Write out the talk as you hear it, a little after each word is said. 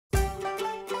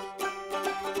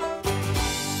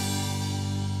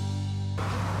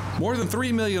More than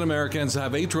 3 million Americans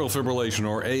have atrial fibrillation,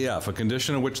 or AF, a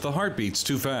condition in which the heart beats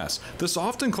too fast. This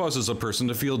often causes a person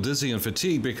to feel dizzy and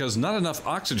fatigued because not enough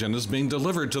oxygen is being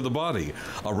delivered to the body.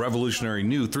 A revolutionary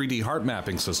new 3D heart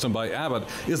mapping system by Abbott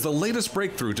is the latest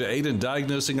breakthrough to aid in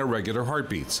diagnosing irregular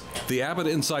heartbeats. The Abbott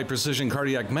EnSite Precision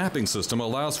cardiac mapping system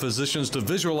allows physicians to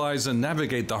visualize and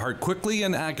navigate the heart quickly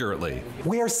and accurately.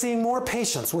 We are seeing more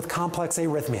patients with complex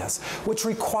arrhythmias, which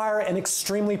require an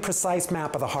extremely precise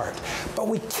map of the heart. But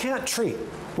we can't treat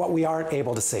what we aren't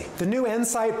able to see. The new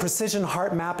EnSite Precision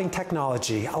heart mapping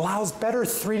technology allows better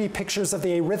 3D pictures of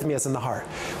the arrhythmias in the heart,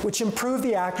 which improve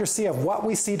the accuracy of what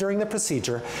we see during the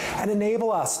procedure and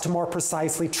enable us to more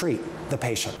precisely treat the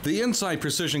patient. The EnSite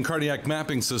Precision cardiac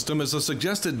mapping system is a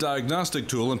suggested diagnostic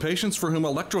tool in patients for whom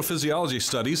electrophysiology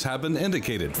studies have been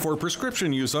indicated for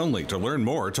prescription use only. To learn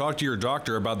more, talk to your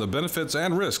doctor about the benefits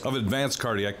and risks of advanced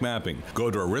cardiac mapping. Go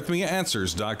to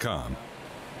arrhythmiaanswers.com.